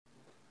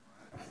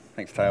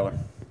Thanks, Tyler.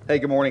 Hey,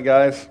 good morning,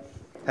 guys.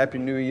 Happy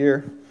New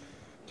Year,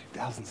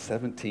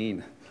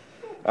 2017.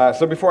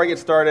 So before I get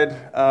started,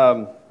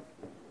 I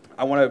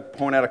want to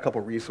point out a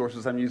couple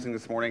resources I'm using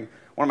this morning.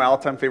 One of my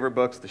all-time favorite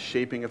books, The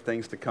Shaping of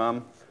Things to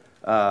Come,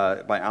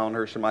 by Alan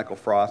Hirsch and Michael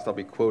Frost. I'll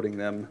be quoting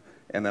them.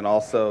 And then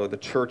also The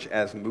Church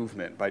as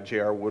Movement by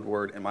J.R.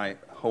 Woodward and my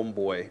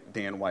homeboy,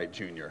 Dan White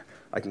Jr.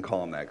 I can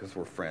call him that because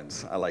we're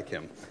friends. I like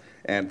him.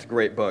 And it's a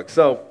great book.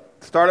 So,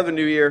 start of the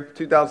new year,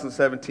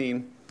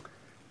 2017.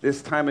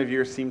 This time of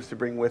year seems to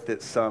bring with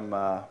it some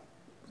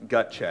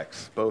gut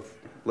checks, both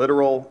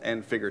literal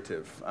and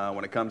figurative,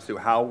 when it comes to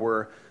how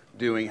we're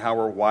doing, how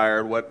we're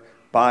wired, what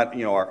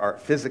our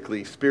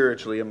physically,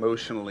 spiritually,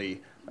 emotionally,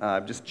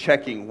 just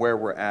checking where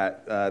we're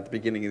at the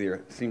beginning of the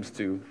year seems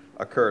to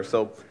occur.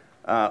 So,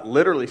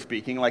 literally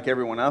speaking, like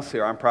everyone else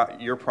here,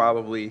 you're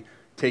probably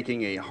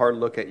taking a hard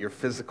look at your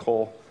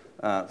physical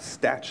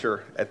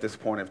stature at this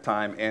point of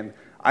time. And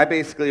I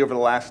basically, over the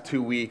last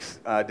 2 weeks,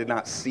 did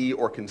not see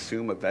or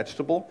consume a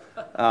vegetable,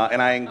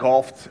 and I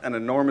engulfed an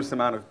enormous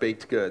amount of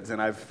baked goods.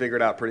 And I've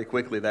figured out pretty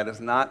quickly that is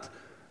not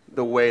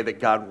the way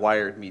that God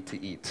wired me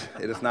to eat.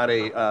 It is not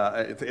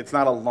it's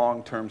not a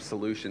long-term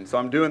solution. So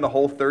I'm doing the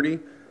Whole30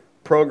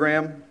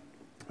 program.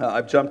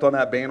 I've jumped on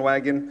that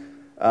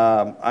bandwagon.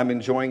 I'm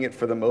enjoying it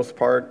for the most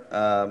part,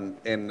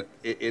 and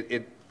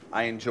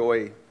I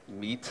enjoy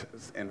meat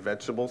and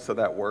vegetables, so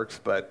that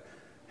works. But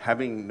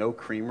having no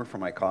creamer for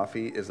my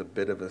coffee is a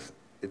bit of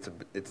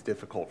it's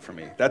difficult for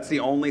me. That's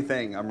the only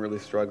thing I'm really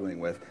struggling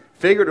with.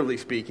 Figuratively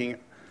speaking,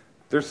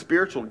 there's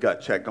spiritual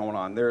gut check going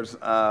on. There's,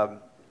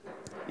 how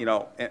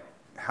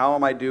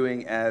am I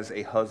doing as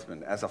a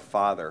husband, as a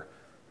father,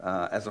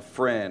 as a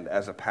friend,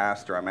 as a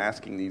pastor? I'm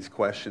asking these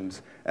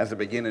questions as I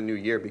begin a new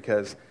year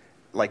because,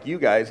 like you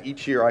guys,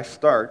 each year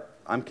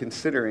I'm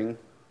considering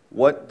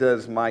what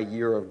does my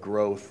year of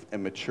growth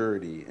and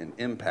maturity and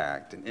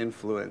impact and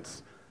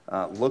influence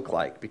look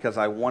like, because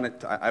I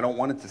don't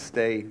want it to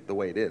stay the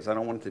way it is. I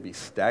don't want it to be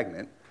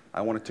stagnant.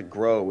 I want it to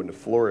grow and to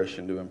flourish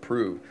and to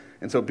improve.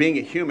 And so being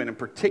a human, and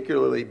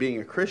particularly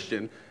being a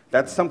Christian,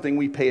 that's something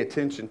we pay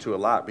attention to a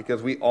lot,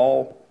 because we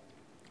all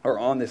are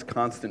on this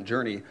constant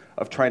journey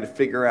of trying to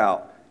figure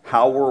out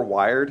how we're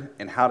wired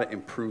and how to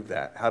improve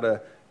that, how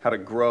to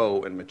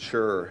grow and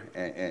mature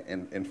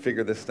and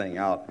figure this thing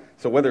out.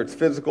 So whether it's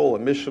physical,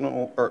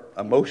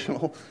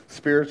 emotional,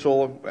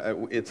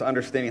 spiritual, it's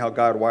understanding how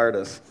God wired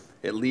us.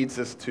 It leads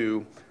us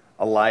to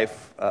a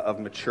life of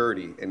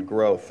maturity and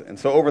growth. And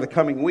so over the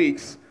coming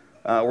weeks,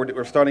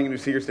 we're starting a new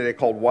series today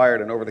called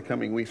Wired, and over the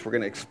coming weeks we're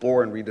going to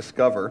explore and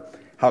rediscover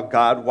how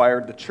God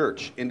wired the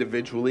church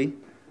individually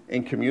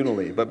and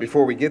communally. But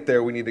before we get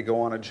there, we need to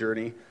go on a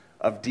journey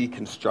of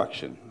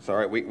deconstruction. So, all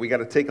right, we got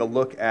to take a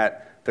look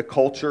at the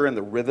culture and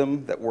the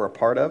rhythm that we're a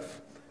part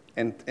of,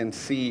 and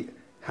see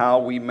how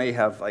we may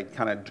have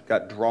kind of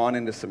got drawn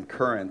into some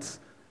currents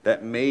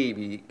that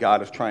maybe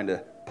God is trying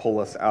to pull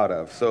us out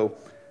of. So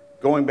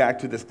going back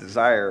to this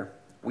desire,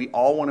 we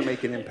all want to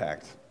make an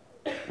impact.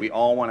 We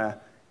all want to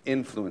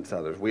influence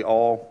others. We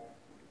all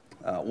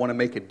want to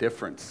make a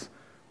difference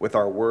with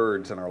our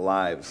words and our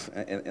lives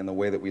and the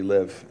way that we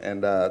live.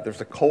 And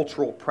there's a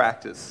cultural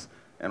practice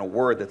and a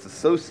word that's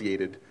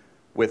associated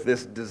with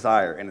this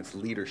desire, and it's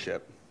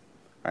leadership.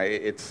 Right?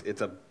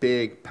 It's a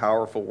big,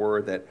 powerful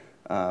word that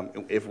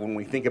when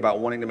we think about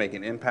wanting to make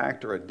an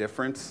impact or a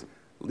difference,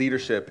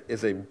 leadership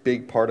is a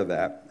big part of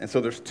that. And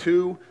so there's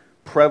two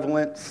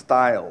prevalent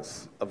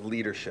styles of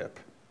leadership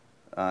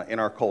in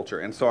our culture.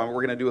 And so we're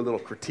going to do a little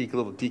critique, a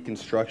little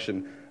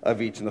deconstruction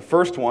of each. And the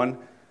first one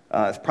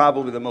is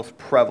probably the most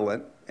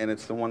prevalent, and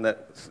it's the one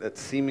that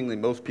seemingly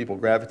most people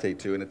gravitate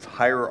to, and it's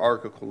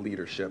hierarchical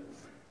leadership,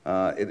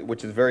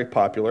 which is very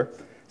popular.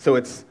 So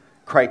it's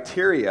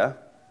criteria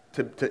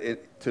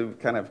to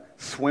kind of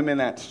swim in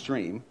that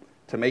stream,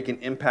 to make an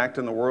impact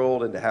in the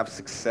world and to have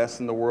success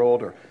in the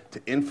world, or to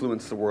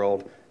influence the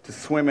world, to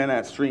swim in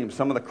that stream.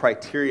 Some of the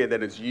criteria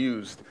that is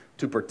used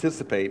to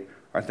participate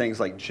are things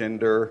like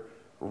gender,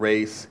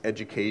 race,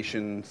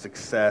 education,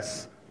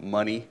 success,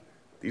 money.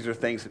 These are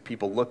things that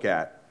people look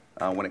at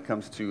when it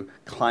comes to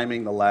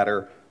climbing the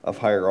ladder of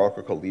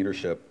hierarchical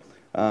leadership.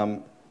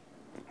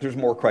 There's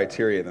more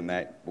criteria than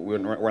that. We're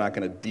not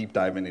going to deep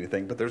dive into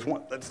anything, but there's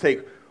one. Let's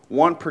take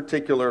one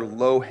particular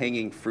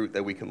low-hanging fruit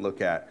that we can look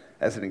at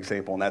as an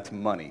example, and that's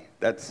money.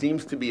 That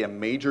seems to be a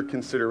major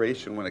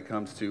consideration when it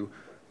comes to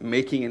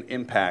making an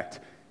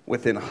impact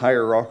within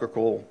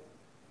hierarchical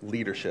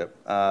leadership.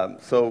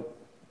 So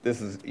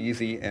this is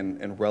easy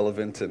and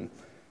relevant, and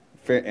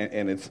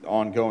it's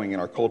ongoing in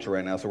our culture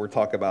right now. So we're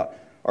talking about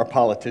our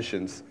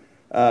politicians.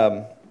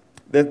 Now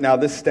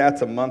this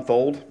stat's a month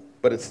old,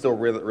 but it's still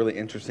really, really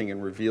interesting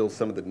and reveals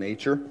some of the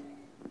nature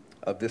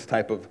of this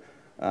type of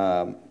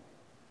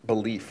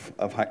belief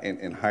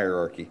in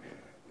hierarchy.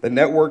 The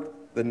net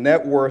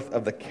worth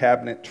of the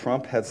cabinet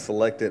Trump has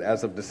selected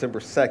as of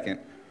December 2nd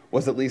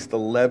was at least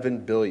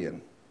 $11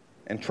 billion,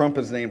 and Trump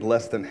has named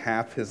less than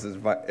half his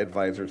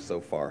advisors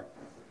so far.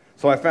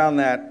 So I found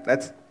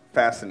that's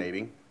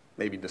fascinating,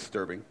 maybe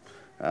disturbing.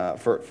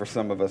 for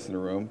some of us in the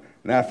room.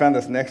 Now, I found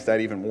this next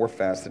stat even more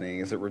fascinating,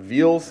 is it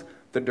reveals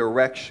the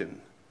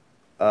direction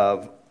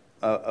of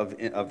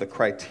the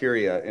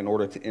criteria in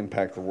order to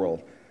impact the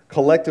world.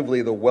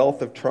 Collectively, the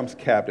wealth of Trump's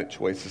cabinet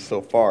choices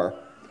so far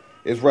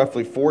is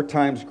roughly 4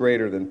 times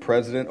greater than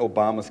President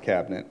Obama's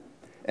cabinet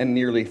and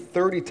nearly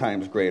 30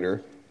 times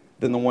greater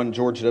than the one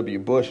George W.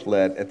 Bush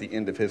led at the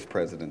end of his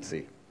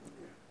presidency.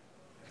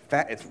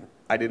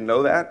 I didn't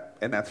know that,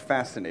 and that's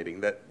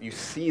fascinating, that you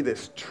see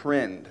this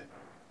trend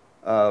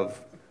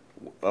of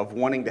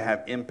wanting to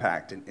have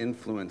impact and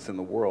influence in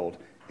the world,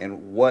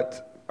 and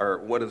what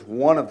is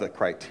one of the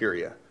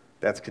criteria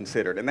that's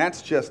considered. And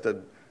that's just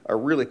a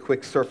really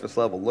quick surface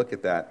level look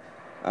at that.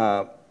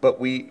 But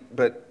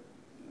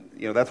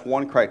that's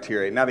one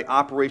criteria. Now, the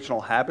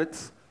operational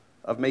habits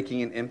of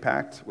making an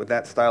impact with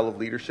that style of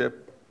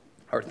leadership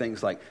are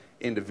things like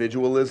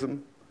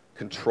individualism,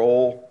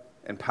 control,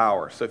 and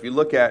power. So if you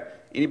look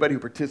at anybody who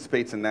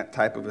participates in that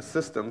type of a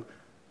system,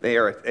 they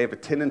have a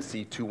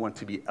tendency to want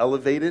to be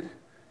elevated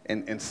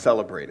and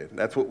celebrated.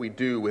 That's what we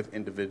do with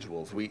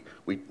individuals. We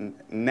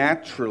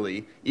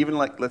naturally, even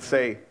like, let's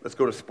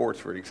go to sports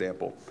for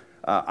example.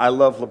 I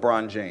love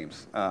LeBron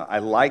James. I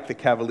like the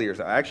Cavaliers.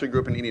 I actually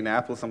grew up in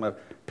Indianapolis. I'm a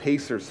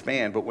Pacers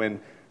fan, but when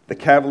the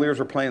Cavaliers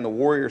were playing the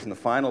Warriors in the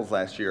finals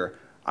last year,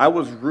 I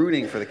was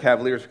rooting for the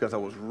Cavaliers because I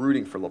was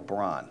rooting for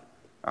LeBron.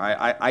 All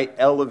right?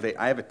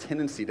 I have a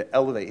tendency to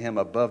elevate him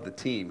above the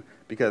team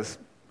because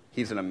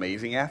he's an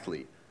amazing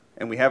athlete.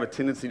 And we have a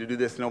tendency to do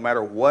this no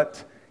matter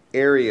what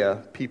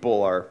area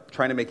people are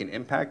trying to make an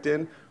impact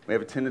in. We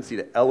have a tendency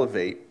to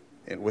elevate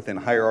within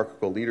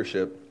hierarchical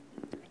leadership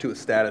to a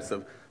status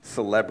of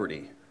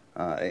celebrity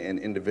and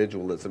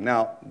individualism.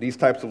 Now, these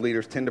types of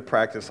leaders tend to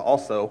practice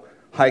also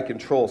high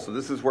control. So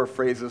this is where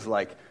phrases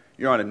like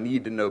 "you're on a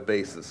need-to-know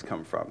basis"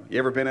 come from. You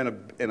ever been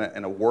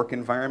in a work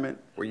environment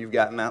where you've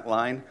gotten that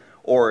line?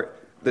 Or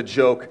the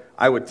joke,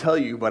 "I would tell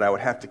you, but I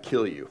would have to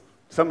kill you."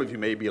 Some of you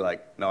may be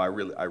like, "No, I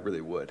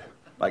really would."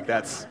 Like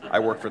I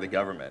work for the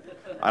government.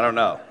 I don't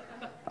know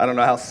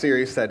how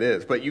serious that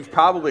is. But you've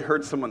probably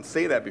heard someone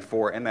say that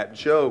before, and that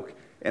joke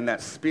and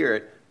that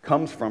spirit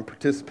comes from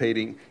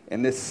participating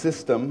in this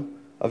system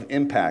of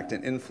impact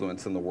and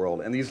influence in the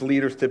world. And these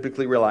leaders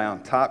typically rely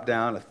on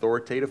top-down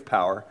authoritative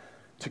power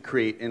to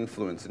create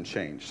influence and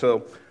change.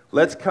 So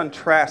let's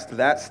contrast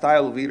that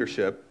style of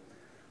leadership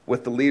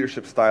with the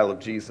leadership style of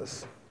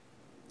Jesus.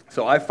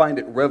 So I find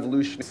it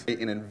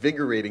revolutionary and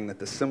invigorating that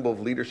the symbol of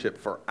leadership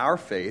for our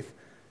faith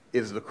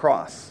is the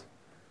cross,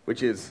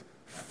 which is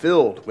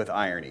filled with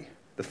irony,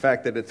 the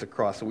fact that it's a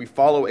cross. So we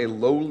follow a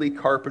lowly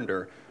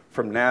carpenter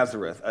from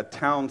Nazareth, a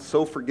town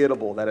so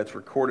forgettable that it's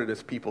recorded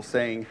as people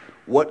saying,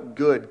 "What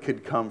good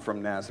could come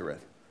from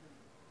Nazareth?"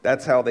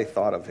 That's how they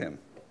thought of him.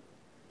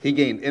 He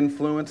gained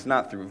influence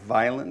not through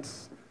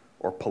violence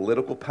or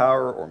political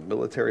power or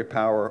military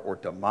power or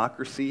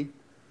democracy,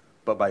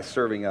 but by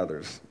serving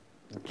others,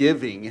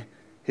 giving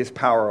his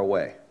power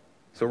away.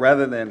 So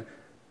rather than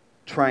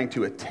trying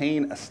to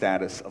attain a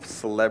status of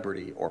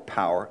celebrity or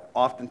power,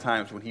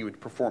 oftentimes when he would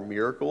perform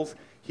miracles,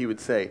 he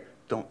would say,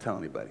 "Don't tell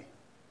anybody."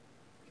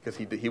 Because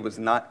he was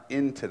not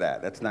into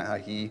that. That's not how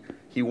he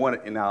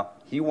wanted. And now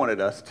he wanted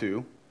us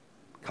to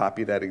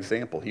copy that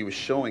example. He was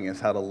showing us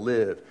how to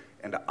live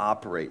and to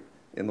operate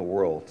in the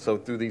world. So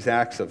through these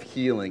acts of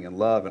healing and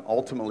love and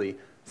ultimately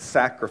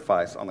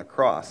sacrifice on the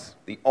cross,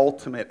 the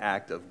ultimate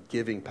act of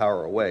giving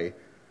power away,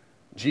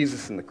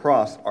 Jesus and the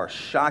cross are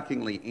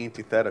shockingly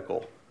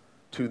antithetical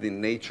to the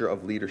nature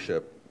of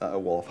leadership,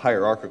 of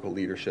hierarchical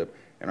leadership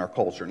in our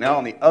culture. Now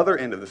on the other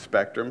end of the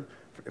spectrum,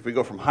 if we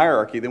go from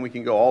hierarchy, then we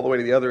can go all the way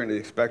to the other end of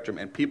the spectrum,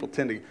 and people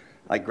tend to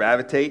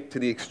gravitate to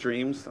the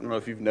extremes. I don't know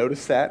if you've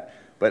noticed that,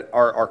 but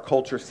our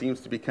culture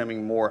seems to be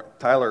becoming more,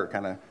 Tyler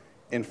kind of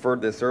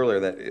inferred this earlier,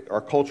 that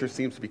our culture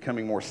seems to be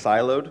becoming more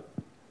siloed.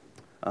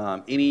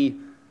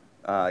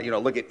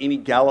 Look at any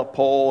Gallup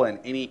poll and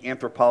any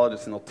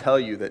anthropologist, and they'll tell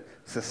you that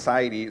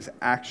society is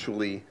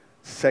actually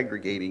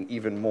segregating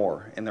even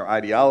more in their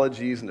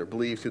ideologies and their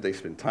beliefs, who they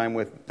spend time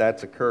with.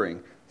 That's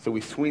occurring. So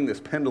we swing this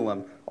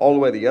pendulum all the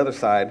way to the other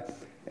side,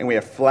 and we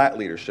have flat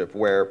leadership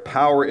where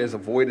power is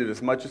avoided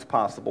as much as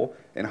possible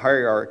and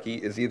hierarchy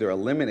is either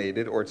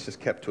eliminated or it's just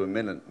kept to a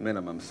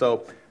minimum.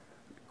 So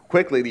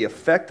quickly, the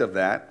effect of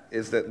that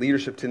is that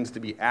leadership tends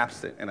to be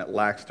absent and it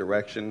lacks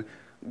direction.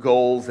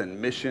 Goals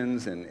and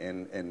missions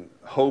and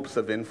hopes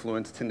of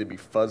influence tend to be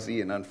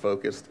fuzzy and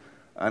unfocused.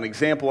 An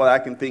example that I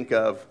can think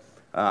of,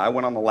 I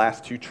went on the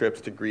last 2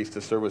 trips to Greece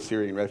to serve with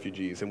Syrian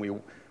refugees, and we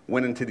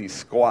went into these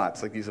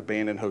squats, like these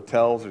abandoned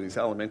hotels or these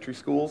elementary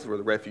schools where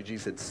the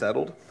refugees had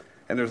settled.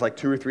 And there's like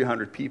 200 or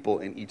 300 people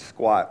in each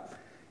squat.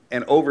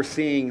 And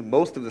overseeing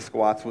most of the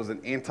squats was an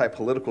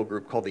anti-political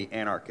group called the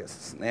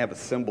Anarchists. And they have a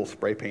symbol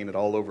spray painted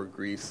all over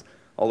Greece,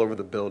 all over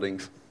the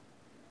buildings.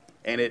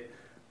 And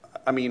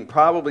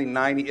probably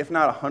 90, if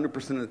not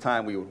 100% of the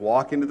time, we would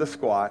walk into the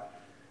squat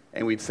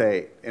and we'd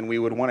say, and we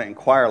would want to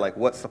inquire, like,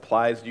 what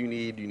supplies do you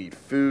need? Do you need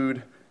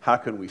food? How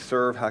can we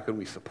serve? How can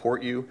we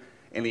support you?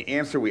 And the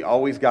answer we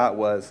always got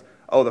was,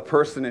 "Oh, the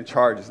person in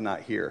charge is not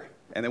here."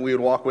 And then we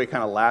would walk away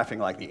kind of laughing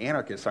like the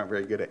anarchists aren't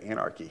very good at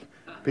anarchy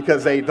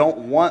because they don't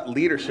want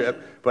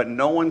leadership, but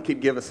no one could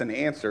give us an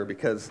answer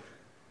because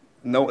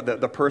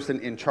the person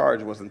in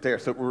charge wasn't there.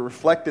 So it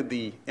reflected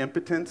the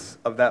impotence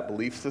of that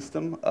belief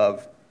system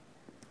of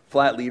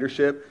flat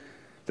leadership.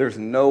 There's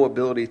no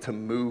ability to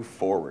move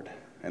forward.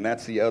 And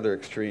that's the other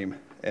extreme.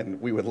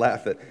 And we would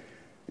laugh that,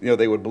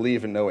 they would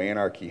believe in no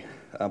anarchy,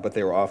 but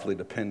they were awfully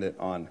dependent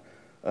on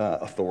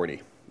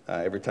authority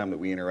every time that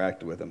we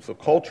interacted with them. So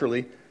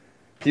culturally,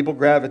 people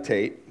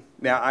gravitate.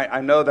 Now,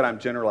 I know that I'm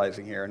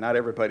generalizing here. Not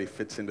everybody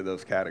fits into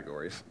those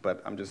categories,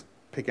 but I'm just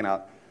picking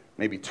out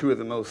maybe two of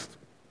the most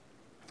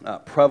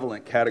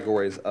prevalent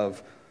categories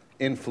of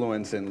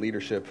influence and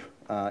leadership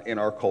in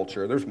our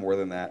culture. There's more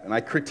than that. And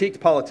I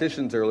critiqued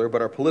politicians earlier,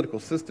 but our political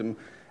system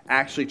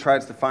actually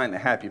tries to find the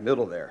happy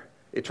middle there.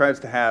 It tries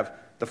to have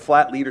the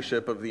flat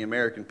leadership of the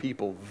American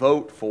people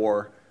vote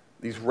for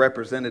these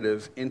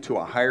representatives into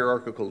a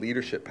hierarchical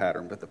leadership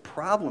pattern. But the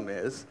problem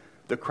is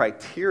the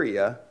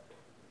criteria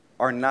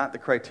are not the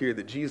criteria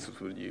that Jesus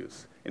would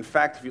use. In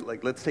fact, if you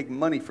let's take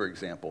money, for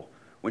example.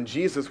 When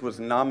Jesus was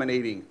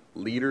nominating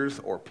leaders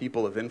or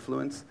people of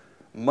influence,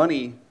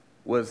 money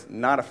was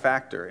not a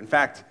factor. In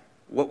fact,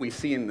 what we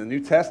see in the New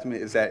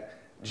Testament is that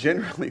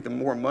generally the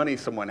more money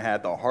someone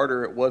had, the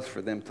harder it was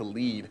for them to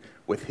lead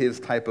with his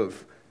type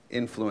of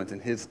influence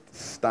and his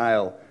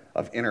style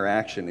of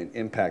interaction and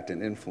impact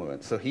and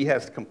influence. So he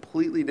has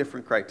completely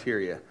different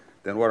criteria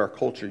than what our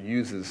culture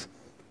uses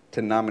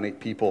to nominate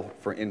people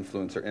for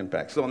influence or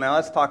impact. So now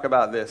let's talk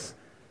about this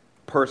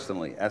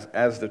personally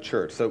as the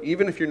church. So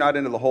even if you're not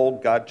into the whole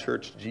God,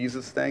 church,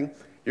 Jesus thing,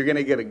 you're going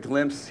to get a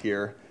glimpse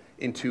here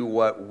into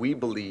what we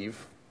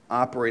believe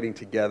operating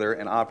together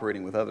and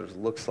operating with others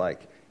looks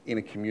like in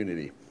a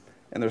community.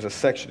 And there's a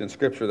section in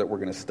Scripture that we're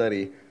going to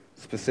study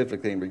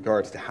specifically in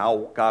regards to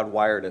how God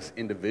wired us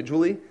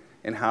individually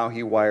and how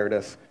he wired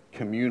us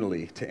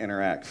communally to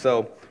interact.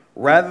 So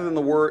rather than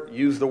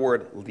use the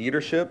word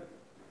leadership,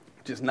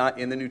 which is not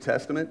in the New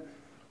Testament,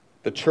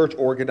 the church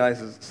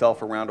organizes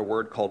itself around a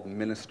word called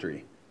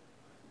ministry.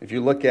 If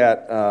you look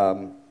at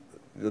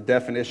the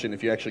definition,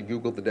 if you actually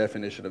Google the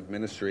definition of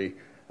ministry,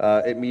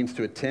 it means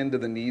to attend to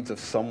the needs of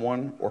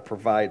someone or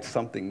provide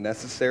something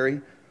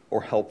necessary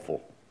or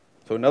helpful.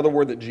 So another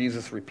word that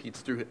Jesus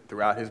repeats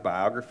throughout his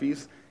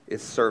biographies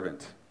is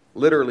servant.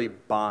 Literally,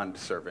 bond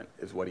servant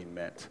is what he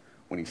meant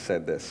when he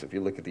said this, if you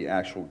look at the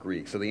actual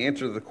Greek. So the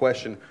answer to the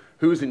question,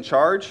 who's in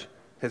charge,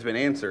 has been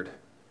answered.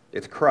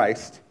 It's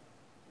Christ.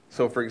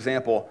 So for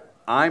example,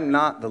 I'm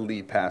not the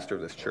lead pastor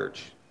of this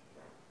church.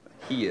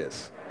 He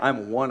is.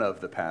 I'm one of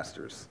the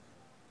pastors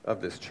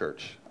of this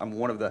church. I'm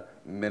one of the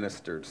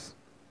ministers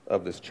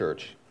of this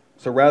church.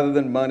 So rather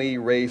than money,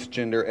 race,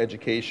 gender,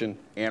 education,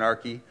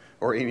 anarchy,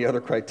 or any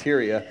other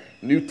criteria,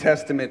 New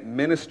Testament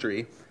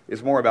ministry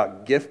is more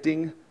about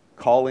gifting,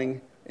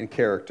 calling, and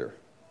character.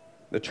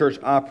 The church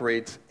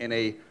operates in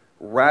a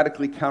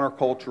radically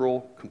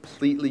countercultural,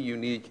 completely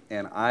unique,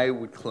 and I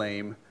would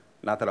claim,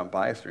 not that I'm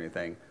biased or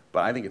anything,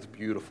 but I think it's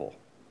beautiful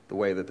the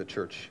way that the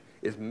church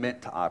is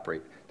meant to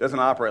operate. It doesn't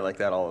operate like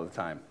that all the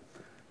time,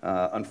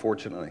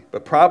 unfortunately.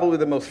 But probably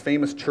the most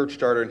famous church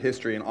starter in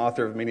history and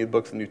author of many of the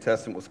books in the New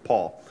Testament was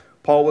Paul.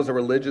 Paul was a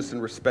religious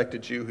and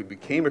respected Jew who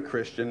became a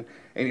Christian,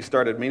 and he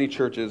started many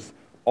churches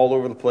all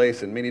over the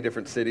place in many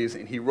different cities,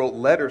 and he wrote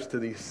letters to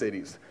these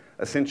cities,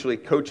 essentially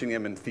coaching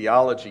them in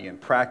theology and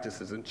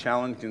practices and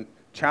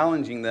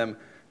challenging them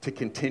to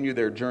continue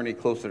their journey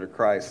closer to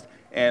Christ.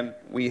 And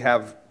we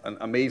have an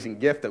amazing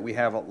gift that we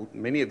have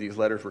many of these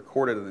letters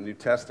recorded in the New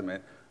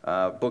Testament,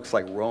 books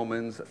like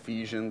Romans,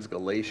 Ephesians,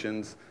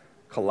 Galatians,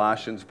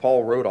 Colossians.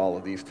 Paul wrote all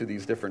of these to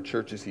these different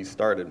churches he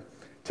started.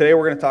 Today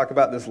we're going to talk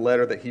about this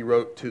letter that he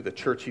wrote to the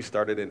church he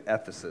started in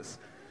Ephesus.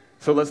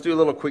 So let's do a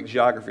little quick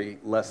geography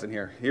lesson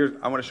here.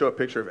 I want to show a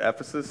picture of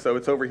Ephesus. So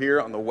it's over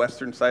here on the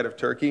western side of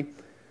Turkey.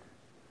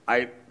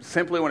 I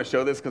simply want to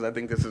show this because I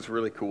think this is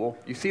really cool.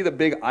 You see the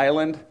big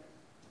island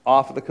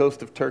off of the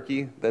coast of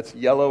Turkey that's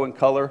yellow in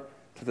color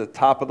to the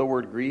top of the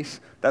word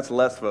Greece? That's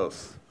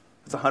Lesbos.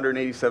 It's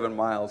 187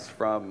 miles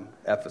from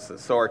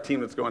Ephesus. So our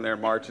team that's going there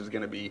in March is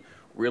going to be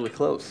really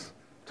close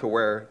to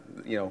where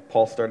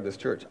Paul started this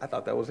church. I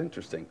thought that was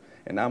interesting.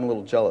 And now I'm a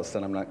little jealous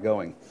that I'm not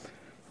going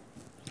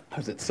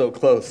because it's so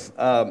close.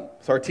 So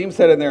our team's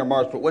headed there in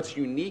March. But what's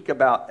unique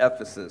about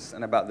Ephesus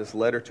and about this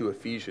letter to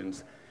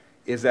Ephesians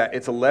is that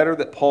it's a letter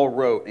that Paul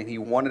wrote, and he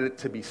wanted it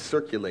to be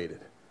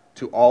circulated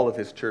to all of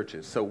his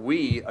churches. So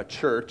we, a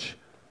church,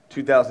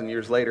 2,000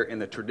 years later, in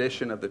the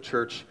tradition of the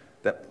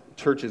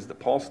churches that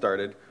Paul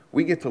started,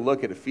 we get to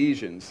look at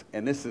Ephesians,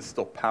 and this is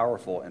still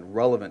powerful and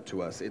relevant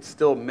to us. It's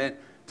still meant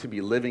to be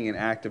living and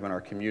active in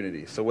our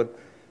community. So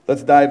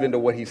let's dive into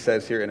what he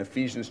says here in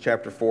Ephesians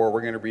chapter 4.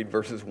 We're going to read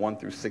verses 1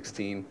 through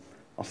 16.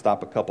 I'll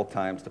stop a couple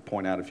times to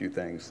point out a few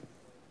things.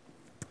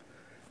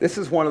 This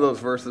is one of those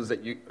verses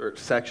or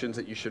sections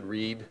that you should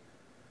read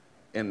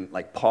and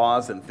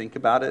pause and think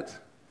about it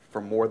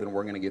for more than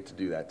we're going to get to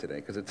do that today,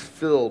 because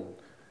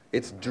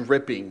it's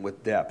dripping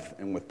with depth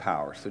and with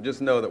power. So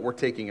just know that we're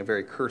taking a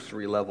very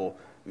cursory level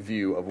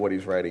view of what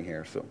he's writing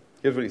here. So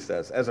Here's what he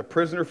says. As a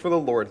prisoner for the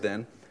Lord,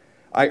 then,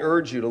 I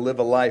urge you to live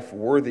a life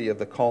worthy of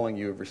the calling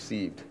you have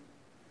received.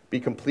 Be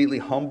completely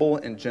humble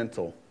and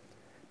gentle.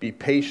 Be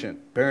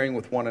patient, bearing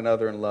with one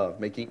another in love,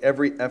 making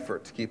every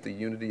effort to keep the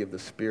unity of the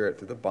Spirit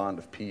through the bond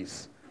of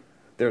peace.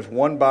 There's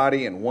one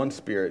body and one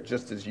Spirit,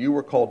 just as you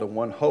were called to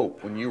one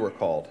hope when you were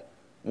called.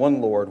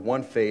 One Lord,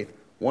 one faith,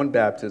 one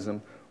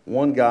baptism,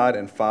 one God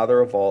and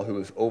Father of all, who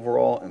is over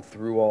all and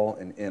through all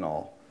and in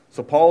all.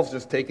 So Paul's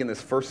just taking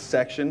this first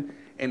section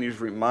and he's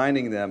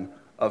reminding them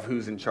of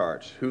who's in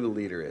charge, who the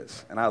leader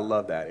is. And I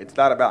love that. It's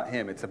not about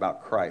him, it's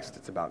about Christ.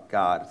 It's about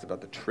God. It's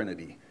about the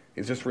Trinity.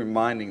 He's just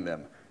reminding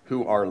them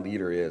who our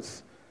leader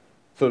is.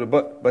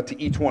 But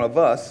to each one of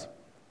us,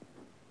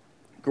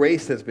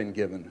 grace has been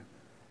given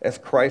as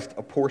Christ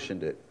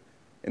apportioned it.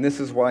 And this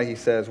is why he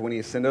says, when he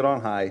ascended on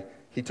high,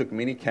 he took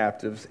many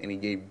captives and he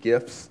gave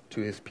gifts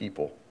to his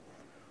people.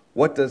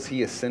 What does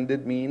he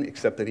ascended mean,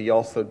 except that he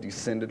also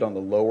descended on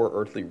the lower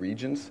earthly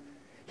regions?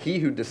 He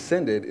who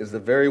descended is the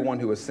very one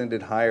who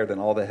ascended higher than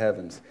all the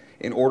heavens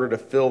in order to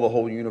fill the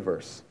whole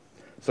universe.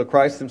 So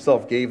Christ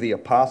himself gave the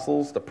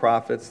apostles, the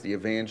prophets, the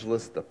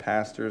evangelists, the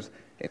pastors,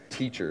 and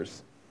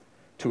teachers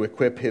to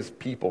equip his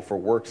people for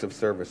works of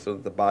service so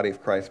that the body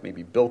of Christ may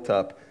be built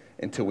up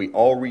until we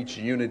all reach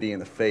unity in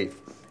the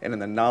faith and in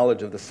the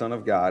knowledge of the Son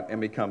of God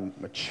and become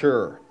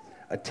mature,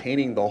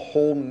 attaining the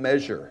whole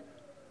measure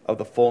of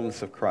the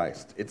fullness of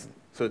Christ. It's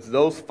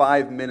those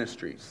 5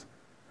 ministries,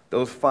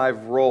 those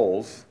 5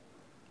 roles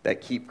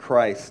that keep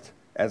Christ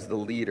as the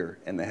leader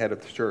and the head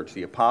of the church: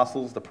 the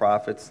apostles, the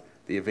prophets,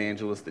 the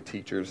evangelists, the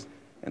teachers,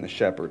 and the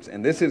shepherds.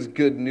 And this is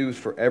good news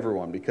for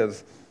everyone,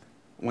 because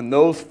when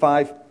those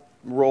 5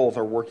 roles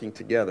are working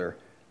together,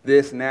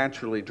 this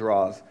naturally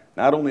draws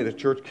not only the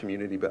church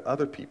community, but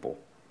other people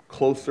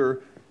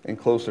closer and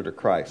closer to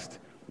Christ.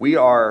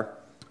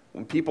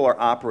 When people are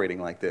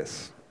operating like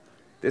this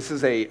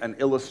is an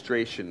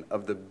illustration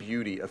of the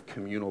beauty of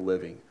communal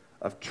living,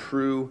 of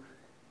true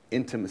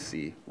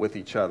intimacy with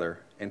each other,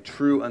 and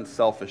true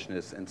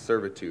unselfishness and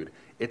servitude.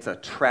 It's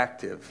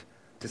attractive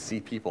to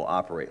see people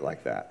operate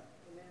like that.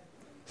 Amen.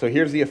 So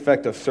here's the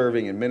effect of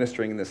serving and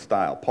ministering in this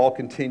style. Paul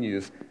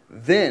continues,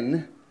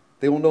 then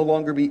they will no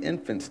longer be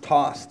infants,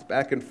 tossed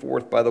back and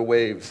forth by the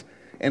waves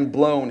and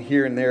blown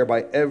here and there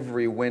by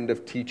every wind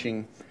of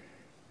teaching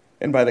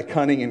and by the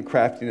cunning and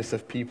craftiness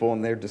of people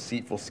and their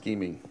deceitful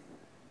scheming.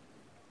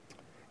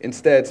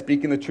 Instead,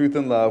 speaking the truth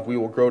in love, we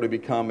will grow to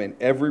become in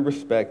every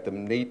respect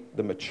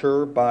the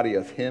mature body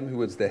of him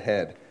who is the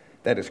head,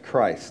 that is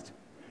Christ.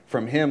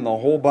 From him, the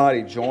whole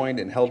body, joined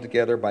and held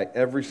together by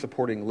every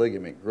supporting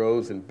ligament,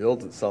 grows and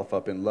builds itself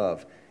up in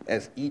love,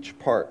 as each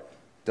part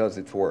does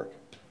its work.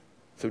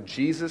 So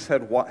Jesus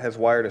has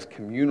wired us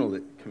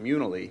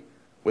communally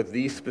with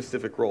these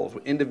specific roles.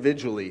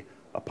 Individually,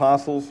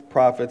 apostles,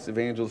 prophets,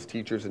 evangelists,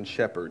 teachers, and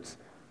shepherds.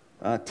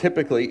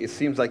 Typically, it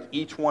seems like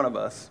each one of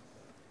us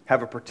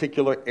have a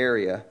particular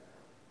area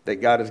that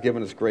God has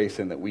given us grace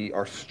in, that we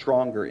are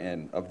stronger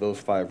in, of those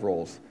 5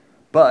 roles.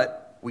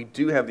 But we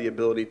do have the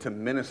ability to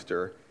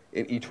minister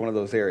in each one of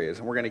those areas.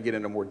 And we're going to get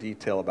into more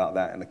detail about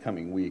that in the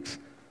coming weeks.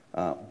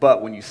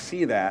 But when you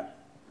see that,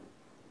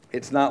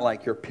 it's not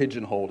like you're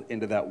pigeonholed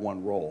into that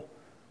one role.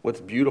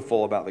 What's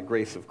beautiful about the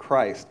grace of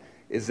Christ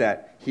is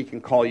that he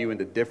can call you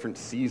into different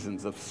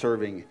seasons of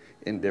serving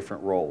in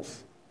different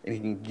roles. And he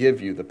can give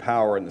you the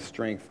power and the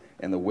strength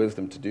and the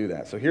wisdom to do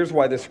that. So here's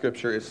why this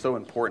scripture is so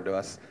important to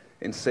us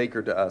and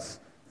sacred to us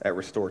at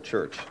Restore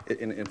Church.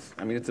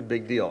 It's a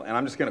big deal. And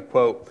I'm just going to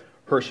quote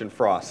Hirsch and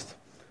Frost.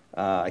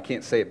 I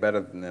can't say it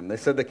better than them. They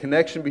said the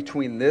connection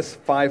between this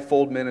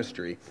 5-fold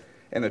ministry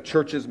and the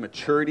church's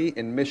maturity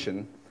and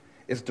mission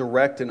is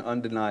direct and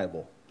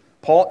undeniable.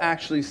 Paul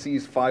actually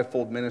sees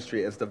 5-fold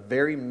ministry as the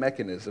very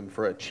mechanism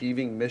for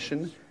achieving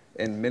mission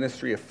and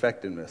ministry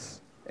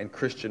effectiveness and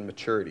Christian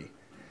maturity.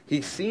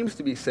 He seems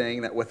to be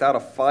saying that without a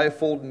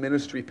 5-fold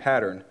ministry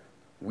pattern,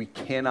 we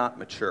cannot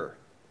mature.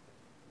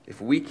 If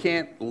we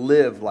can't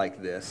live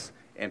like this,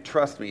 and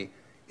trust me,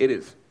 it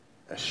is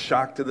a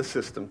shock to the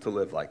system to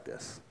live like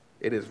this.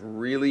 It is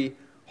really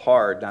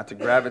hard not to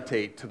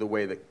gravitate to the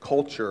way that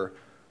culture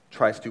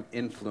tries to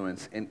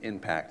influence and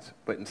impact,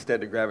 but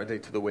instead to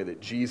gravitate to the way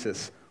that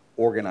Jesus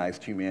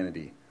organized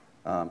humanity.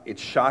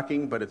 It's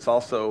shocking, but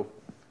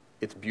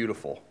it's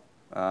beautiful.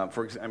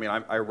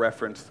 I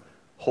referenced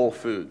Whole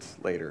Foods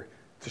later.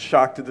 It's a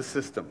shock to the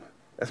system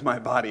as my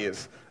body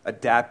is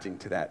adapting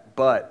to that.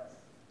 But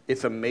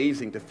it's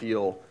amazing to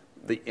feel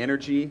the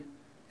energy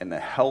and the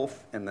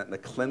health and the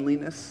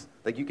cleanliness.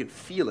 Like, you can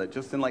feel it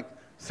just in like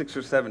 6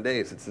 or 7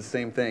 days. It's the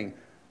same thing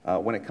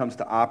when it comes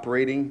to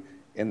operating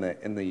in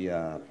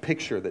the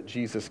picture that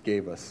Jesus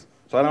gave us.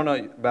 So I don't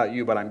know about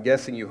you, but I'm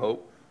guessing you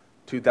hope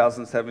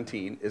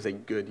 2017 is a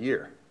good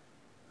year.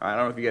 I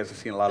don't know if you guys have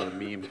seen a lot of the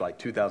memes like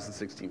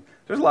 2016.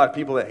 There's a lot of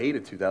people that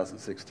hated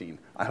 2016.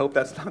 I hope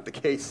that's not the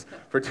case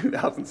for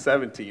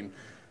 2017.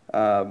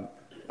 I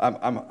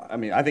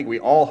think we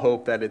all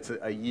hope that it's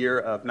a year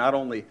of not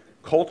only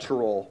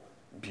cultural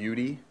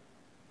beauty,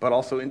 but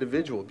also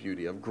individual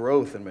beauty, of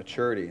growth and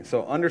maturity.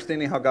 So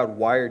understanding how God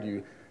wired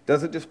you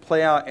doesn't just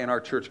play out in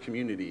our church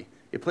community.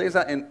 It plays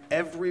out in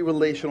every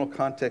relational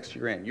context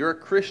you're in. You're a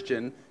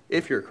Christian,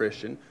 if you're a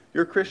Christian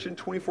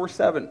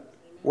 24/7,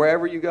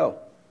 wherever you go.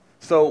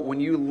 So when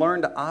you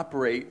learn to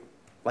operate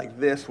like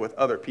this with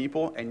other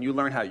people, and you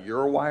learn how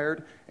you're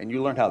wired, and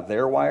you learn how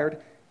they're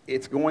wired,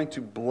 it's going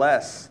to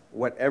bless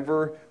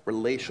whatever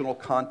relational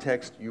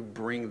context you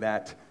bring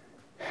that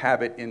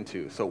habit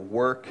into. So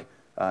work,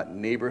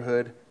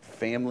 neighborhood,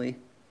 family,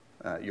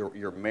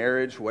 your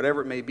marriage,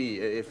 whatever it may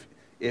be.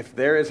 If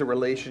there is a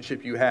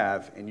relationship you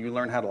have and you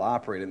learn how to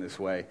operate in this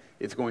way,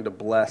 it's going to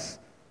bless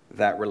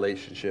that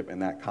relationship in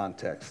that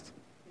context.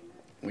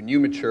 When you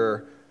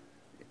mature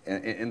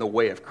in the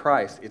way of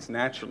Christ, it's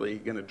naturally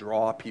going to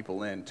draw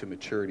people into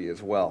maturity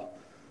as well.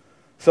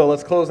 So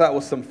let's close out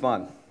with some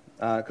fun,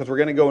 because we're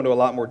going to go into a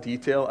lot more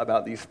detail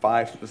about these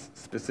 5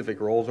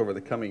 specific roles over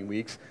the coming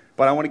weeks.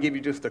 But I want to give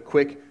you just a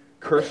quick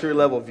cursory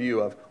level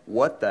view of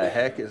what the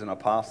heck is an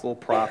apostle,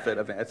 prophet,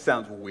 event. It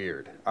sounds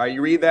weird. All right,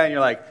 you read that and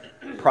you're like,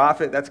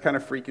 prophet, that's kind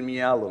of freaking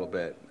me out a little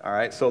bit. All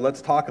right, so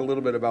let's talk a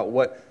little bit about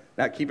what.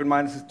 Now, keep in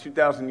mind, this is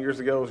 2,000 years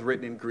ago. It was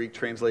written in Greek,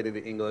 translated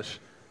to English.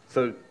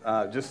 So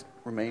just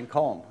remain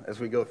calm as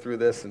we go through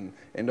this, and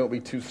don't be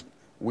too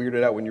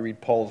weirded out when you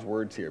read Paul's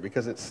words here,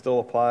 because it still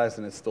applies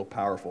and it's still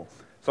powerful.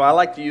 So I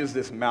like to use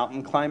this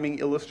mountain climbing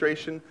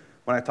illustration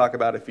when I talk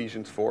about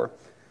Ephesians 4.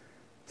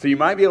 So you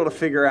might be able to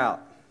figure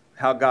out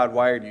how God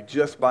wired you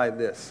just by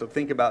this. So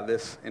think about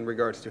this in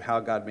regards to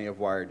how God may have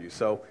wired you.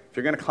 So if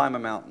you're going to climb a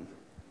mountain,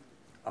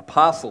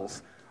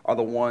 apostles are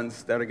the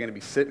ones that are going to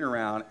be sitting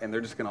around, and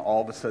they're just going to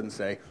all of a sudden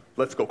say,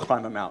 let's go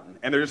climb a mountain.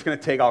 And they're just going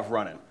to take off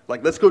running.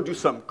 Like, let's go do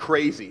something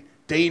crazy,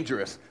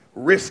 dangerous,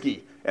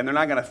 risky. And they're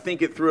not going to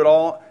think it through at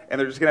all. And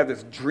they're just going to have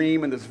this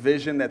dream and this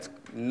vision that's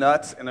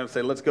nuts. And they'll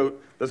say, let's go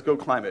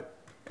climb it,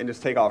 and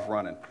just take off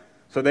running.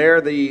 So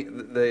they're the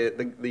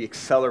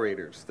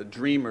accelerators, the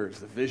dreamers,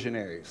 the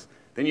visionaries.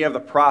 Then you have the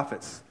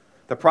prophets.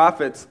 The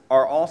prophets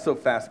are also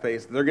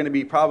fast-paced. They're going to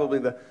be probably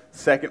the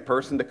second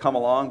person to come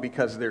along,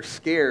 because they're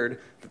scared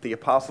that the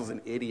apostle's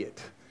an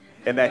idiot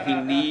and that he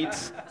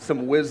needs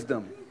some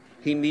wisdom.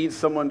 He needs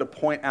someone to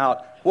point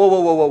out,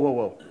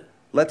 whoa.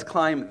 Let's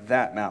climb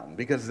that mountain,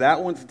 because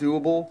that one's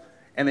doable.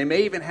 And they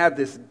may even have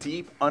this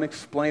deep,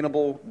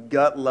 unexplainable,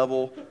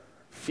 gut-level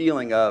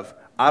feeling of,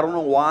 I don't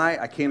know why,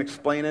 I can't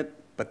explain it,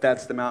 but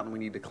that's the mountain we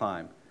need to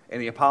climb.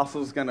 And the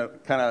apostle's going to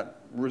kind of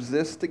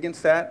resist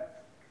against that.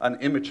 An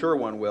immature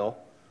one will.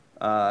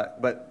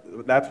 But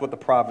that's what the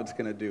prophet's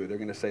going to do. They're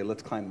going to say,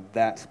 let's climb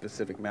that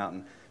specific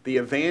mountain. The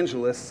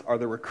evangelists are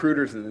the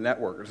recruiters and the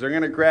networkers. They're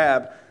going to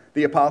grab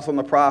the apostle and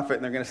the prophet,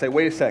 and they're going to say,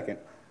 wait a second,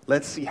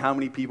 let's see how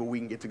many people we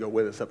can get to go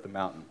with us up the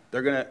mountain.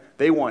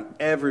 They want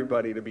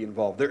everybody to be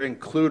involved. They're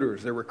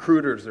includers, they're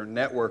recruiters, they're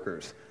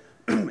networkers.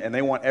 And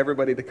they want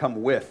everybody to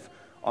come with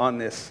on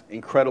this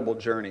incredible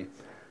journey.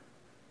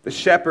 The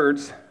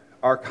shepherds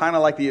are kind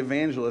of like the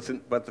evangelists,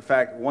 but the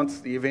fact, once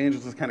the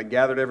evangelists kind of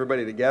gathered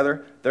everybody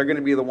together, they're going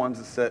to be the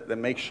ones that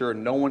make sure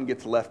no one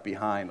gets left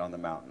behind on the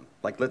mountain.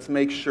 Like, let's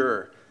make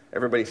sure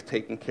everybody's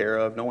taken care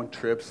of, no one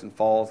trips and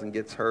falls and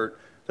gets hurt.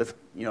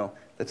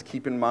 Let's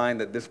keep in mind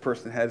that this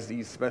person has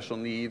these special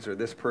needs, or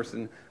this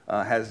person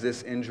has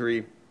this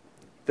injury.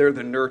 They're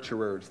the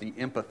nurturers, the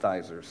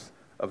empathizers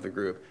of the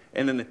group.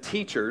 And then the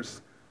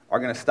teachers are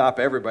going to stop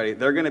everybody.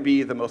 They're going to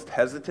be the most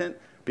hesitant,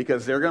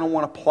 because they're going to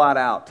want to plot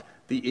out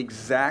the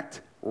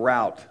exact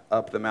route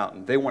up the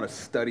mountain. They want to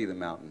study the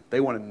mountain.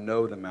 They want to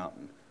know the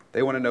mountain.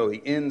 They want to know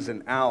the ins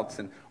and outs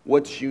and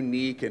what's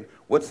unique and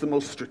what's the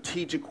most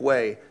strategic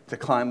way to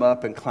climb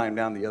up and climb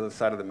down the other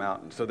side of the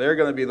mountain. So they're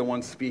going to be the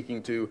ones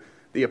speaking to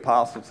the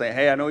apostles, saying,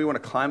 hey, I know you want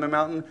to climb a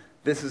mountain.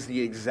 This is the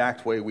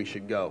exact way we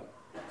should go,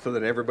 so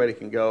that everybody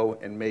can go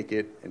and make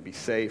it and be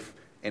safe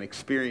and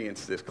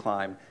experience this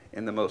climb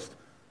in the most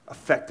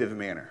effective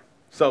manner.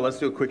 So let's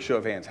do a quick show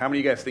of hands. How many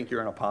of you guys think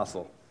you're an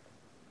apostle?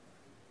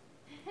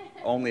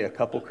 Only a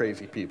couple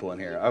crazy people in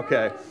here.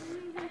 Okay.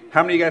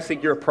 How many of you guys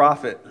think you're a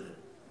prophet?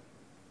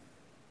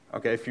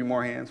 Okay, a few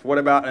more hands. What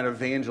about an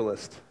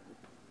evangelist?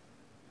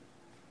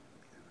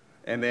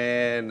 And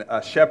then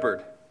a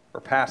shepherd, or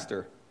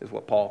pastor, is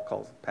what Paul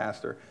calls it,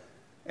 pastor.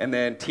 And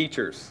then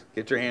teachers.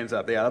 Get your hands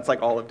up. Yeah, that's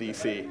like all of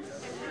DC.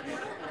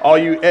 All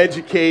you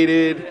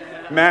educated,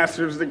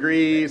 master's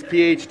degrees,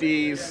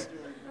 PhDs.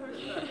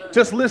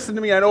 Just listen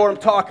to me. I know what I'm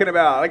talking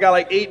about. I got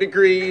like 8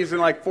 degrees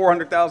and like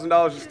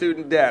 $400,000 of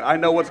student debt. I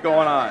know what's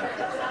going on.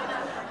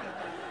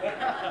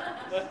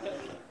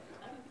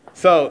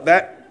 So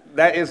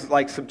that is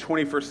like some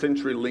 21st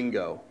century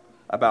lingo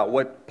about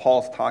what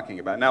Paul's talking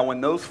about. Now,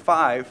 when those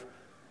 5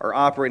 are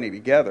operating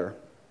together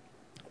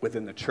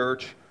within the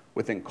church,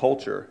 within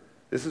culture,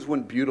 this is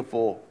when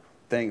beautiful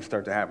things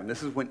start to happen.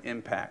 This is when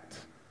impact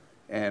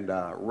and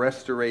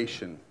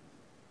restoration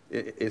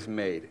is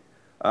made.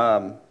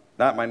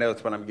 Not my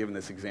notes, but I'm giving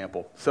this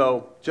example.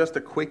 So just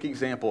a quick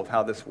example of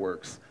how this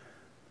works.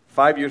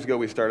 5 years ago,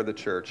 we started the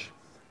church,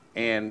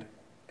 and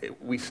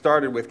we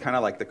started with kind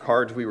of like the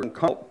cards we were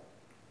comfortable.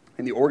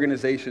 And the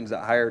organizations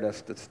that hired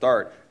us to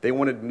start, they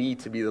wanted me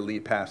to be the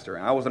lead pastor.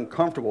 And I was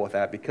uncomfortable with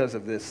that because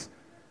of this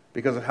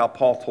because of how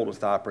Paul told us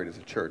to operate as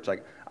a church.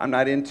 Like, I'm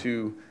not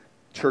into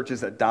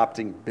churches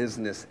adopting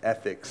business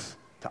ethics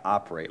to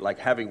operate. Like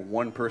having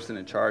one person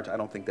in charge, I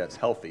don't think that's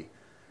healthy.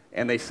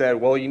 And they said,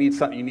 well, you need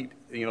something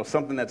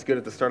that's good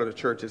at the start of the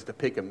church is to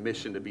pick a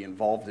mission to be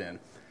involved in.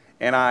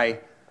 And I,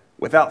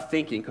 without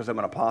thinking, because I'm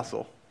an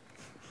apostle,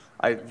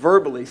 I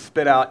verbally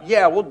spit out,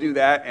 yeah, we'll do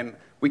that. And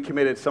we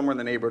committed somewhere in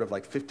the neighborhood of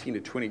like 15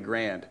 to 20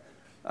 grand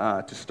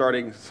to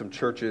starting some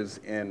churches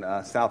in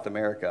South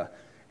America.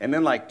 And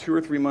then like 2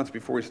 or 3 months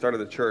before we started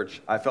the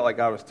church, I felt like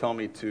God was telling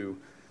me to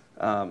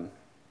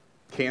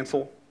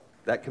cancel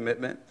that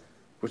commitment,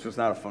 which was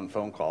not a fun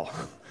phone call.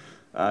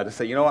 To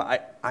say, you know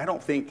what, I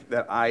don't think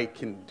that I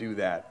can do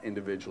that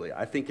individually.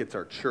 I think it's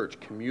our church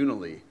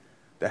communally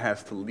that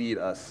has to lead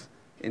us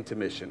into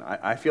mission.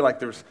 I feel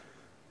like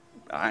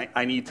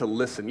I need to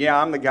listen. Yeah,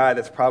 I'm the guy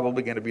that's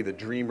probably going to be the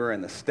dreamer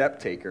and the step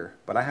taker,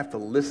 but I have to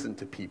listen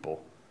to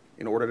people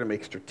in order to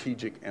make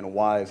strategic and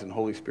wise and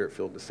Holy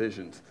Spirit-filled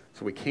decisions.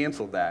 So we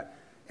canceled that.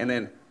 And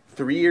then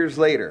 3 years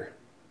later,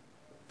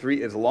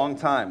 3 is a long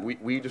time,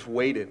 we just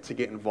waited to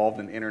get involved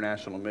in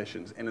international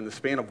missions. And in the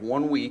span of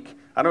 1 week,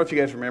 I don't know if you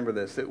guys remember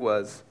this, it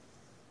was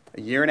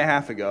a year and a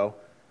half ago,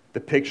 the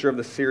picture of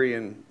the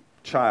Syrian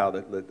child,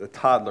 the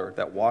toddler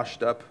that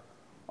washed up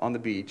on the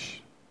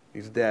beach,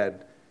 he's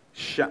dead.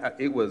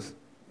 It was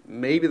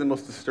maybe the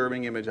most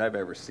disturbing image I've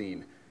ever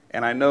seen.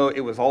 And I know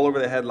it was all over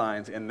the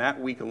headlines, and that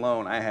week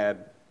alone, I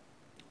had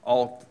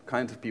all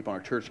kinds of people in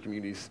our church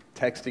communities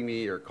texting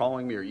me or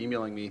calling me or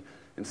emailing me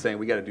and saying,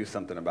 we got to do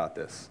something about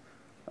this.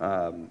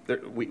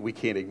 We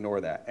can't ignore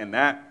that. And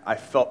that, I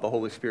felt the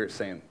Holy Spirit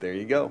saying, there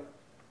you go.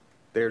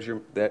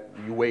 That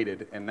you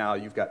waited, and now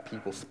you've got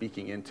people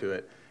speaking into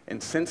it.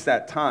 And since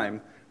that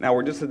time, now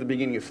we're just at the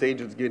beginning of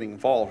stages of getting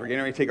involved. We're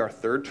getting ready to take our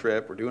 3rd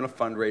trip. We're doing a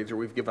fundraiser.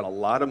 We've given a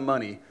lot of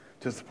money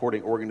to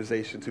supporting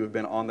organizations who have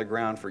been on the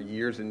ground for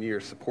years and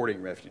years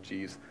supporting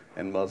refugees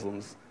and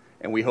Muslims.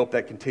 And we hope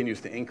that continues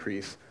to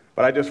increase.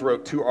 But I just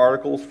wrote 2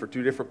 articles for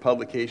 2 different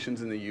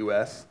publications in the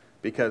U.S.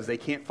 because they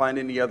can't find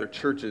any other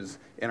churches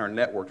in our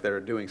network that are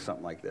doing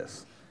something like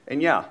this.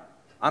 And yeah,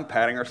 I'm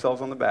patting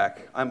ourselves on the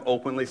back. I'm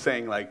openly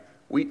saying, like,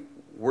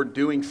 we're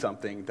doing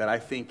something that I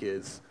think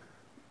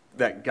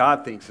that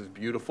God thinks is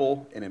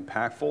beautiful and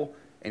impactful,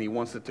 and he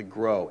wants it to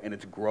grow, and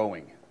it's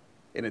growing.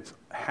 And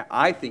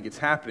I think it's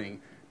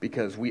happening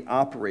because we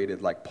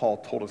operated like Paul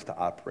told us to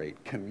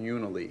operate,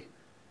 communally,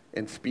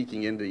 and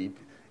speaking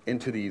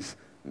into these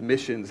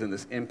missions and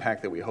this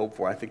impact that we hope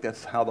for. I think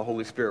that's how the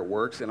Holy Spirit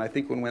works, and I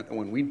think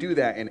when we do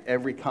that in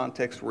every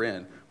context we're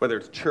in, whether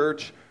it's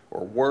church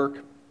or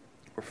work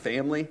or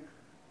family,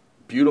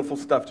 beautiful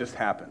stuff just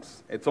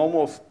happens. It's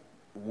almost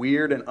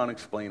weird and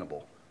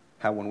unexplainable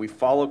how when we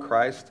follow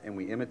Christ and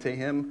we imitate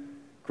him,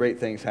 great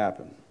things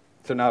happen.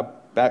 So now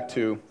back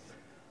to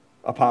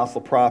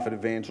apostle, prophet,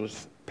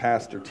 evangelist,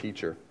 pastor,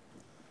 teacher.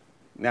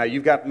 Now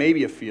you've got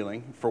maybe a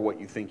feeling for what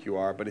you think you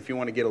are, but if you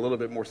want to get a little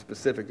bit more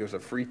specific, there's a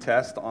free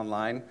test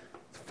online.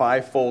 It's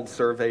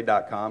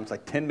fivefoldsurvey.com. It's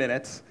like 10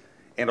 minutes,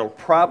 and it'll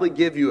probably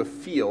give you a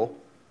feel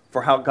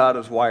for how God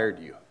has wired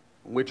you,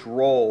 which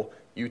role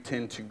you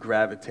tend to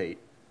gravitate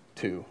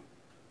to.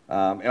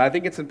 And I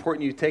think it's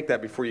important you take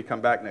that before you come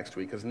back next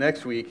week, because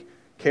next week,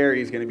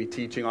 Carrie is going to be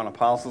teaching on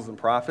apostles and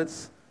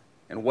prophets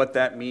and what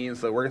that means.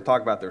 So we're going to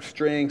talk about their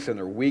strengths and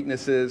their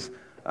weaknesses.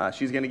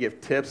 She's going to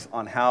give tips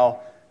on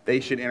how they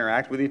should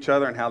interact with each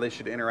other and how they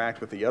should interact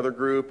with the other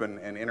group and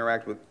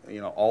interact with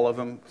all of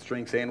them,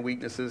 strengths and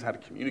weaknesses, how to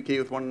communicate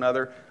with one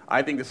another.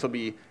 I think this will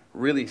be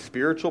really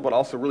spiritual, but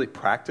also really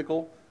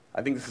practical.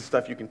 I think this is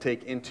stuff you can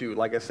take into,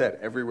 like I said,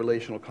 every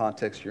relational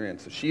context you're in.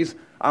 So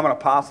I'm an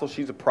apostle,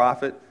 she's a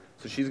prophet.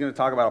 So she's going to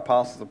talk about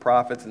apostles and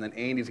prophets, and then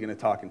Andy's going to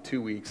talk in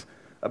 2 weeks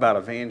about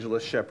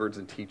evangelists, shepherds,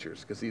 and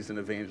teachers, because he's an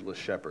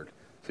evangelist shepherd.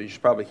 So you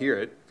should probably hear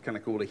it. It's kind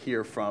of cool to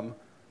hear from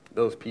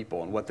those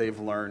people and what they've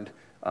learned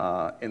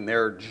in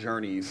their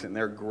journeys and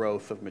their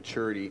growth of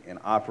maturity and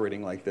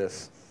operating like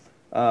this.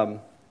 And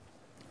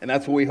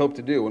that's what we hope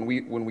to do. When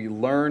we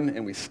learn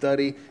and we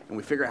study and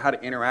we figure out how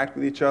to interact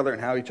with each other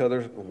and how each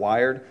other's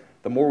wired,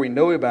 the more we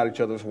know about each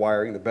other's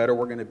wiring, the better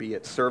we're going to be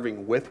at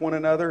serving with one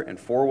another and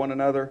for one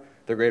another,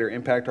 the greater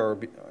impact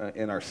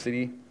in our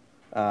city,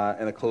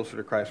 and the closer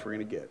to Christ we're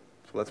going to get.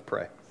 So let's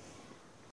pray.